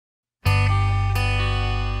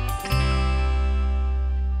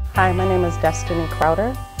Hi, my name is Destiny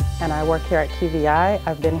Crowder, and I work here at QVI.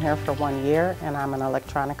 I've been here for 1 year, and I'm an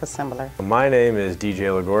electronic assembler. My name is DJ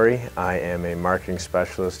Lagori. I am a marketing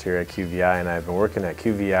specialist here at QVI, and I've been working at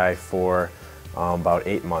QVI for about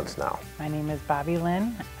 8 months now. My name is Bobby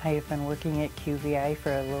Lynn. I have been working at QVI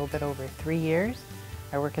for a little bit over 3 years.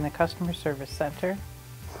 I work in the customer service center.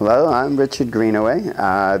 Hello, I'm Richard Greenaway.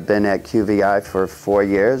 I've been at QVI for 4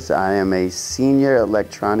 years. I am a senior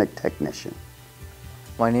electronic technician.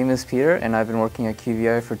 My name is Peter, and I've been working at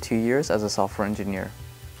QVI for 2 years as a software engineer.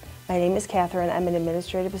 My name is Catherine. I'm an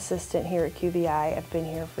administrative assistant here at QVI. I've been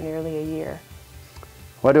here for nearly a year.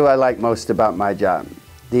 What do I like most about my job?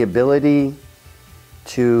 The ability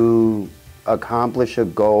to accomplish a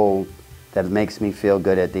goal that makes me feel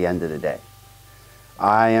good at the end of the day.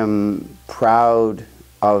 I am proud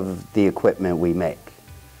of the equipment we make.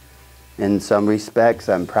 In some respects,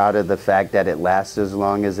 I'm proud of the fact that it lasts as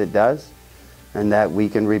long as it does, and that we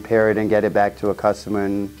can repair it and get it back to a customer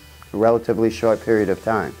in a relatively short period of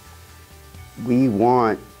time. We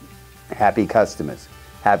want happy customers.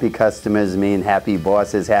 Happy customers mean happy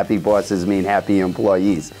bosses mean happy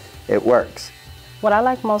employees. It works. What I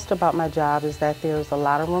like most about my job is that there's a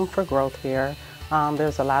lot of room for growth here.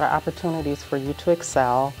 There's a lot of opportunities for you to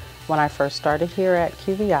excel. When I first started here at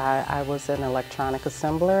QVI, I was an electronic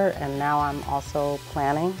assembler, and now I'm also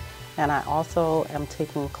planning. And I also am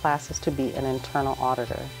taking classes to be an internal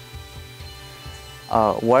auditor.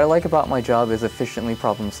 What I like about my job is efficiently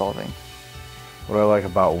problem solving. What I like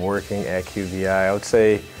about working at QVI, I would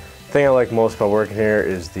say the thing I like most about working here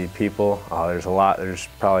is the people. There's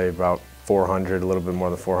probably about 400, a little bit more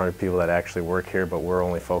than 400 people that actually work here, but we're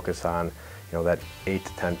only focused on that 8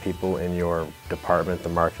 to 10 people in your department, the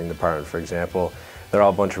marketing department, for example. They're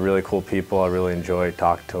all a bunch of really cool people. I really enjoy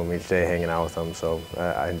talking to them each day, hanging out with them, so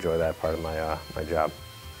I enjoy that part of my job.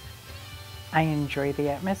 I enjoy the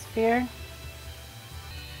atmosphere,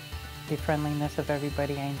 the friendliness of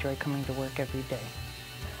everybody. I enjoy coming to work every day.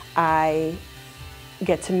 I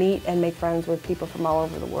get to meet and make friends with people from all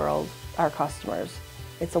over the world, our customers.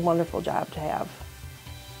 It's a wonderful job to have.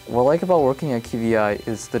 What I like about working at QVI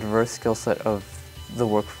is the diverse skill set of the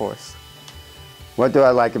workforce. What do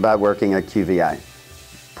I like about working at QVI?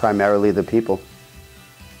 Primarily the people.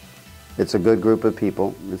 It's a good group of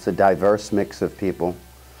people. It's a diverse mix of people.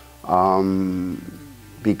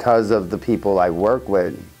 Because of the people I work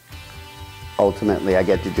with, ultimately I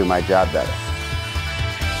get to do my job better.